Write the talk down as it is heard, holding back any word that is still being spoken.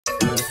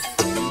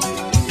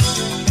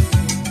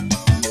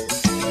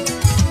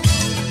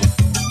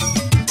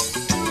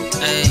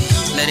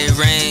let it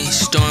rain.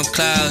 Storm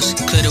clouds,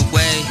 clear the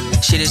way.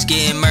 Shit is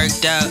getting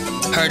murked out.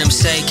 Heard him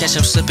say, catch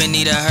him slipping,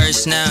 need a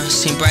hearse now.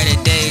 Seen brighter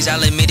days,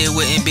 I'll admit it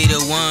wouldn't be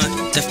the one.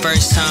 The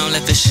first time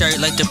left his shirt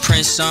like the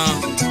Prince song.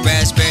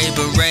 Raspberry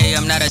beret,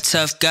 I'm not a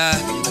tough guy.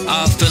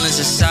 All feelings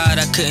aside,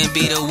 I couldn't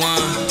be the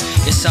one.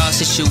 It's all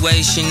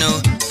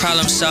situational,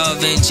 problem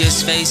solving.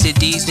 Just face it,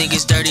 these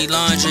niggas dirty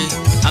laundry.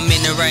 I'm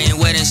in the writing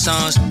wedding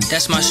songs,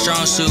 that's my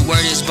strong suit.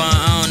 Word is bond,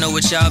 I don't know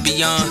what y'all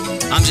be on.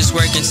 I'm just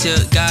working till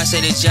God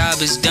say the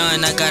job is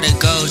done. I gotta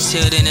go,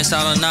 till then it's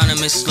all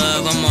anonymous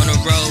love. I'm on the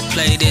road,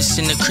 play this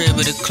in the crib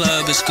or the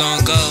club, it's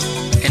gon' go.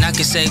 And I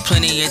can say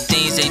plenty of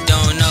things they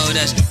don't know.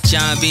 That's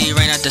John B,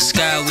 rain out the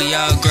sky, we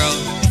all grow.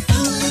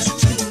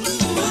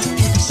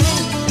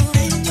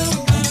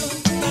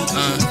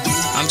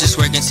 I'm just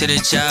working till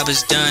the job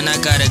is done. I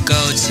gotta go,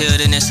 till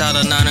then it's all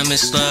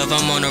anonymous love.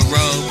 I'm on the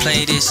road,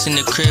 play this in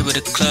the crib or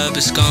the club,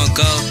 it's gon'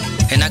 go.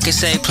 And I can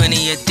say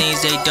plenty of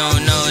things they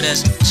don't know.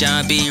 That's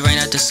John B, rain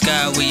out the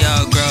sky, we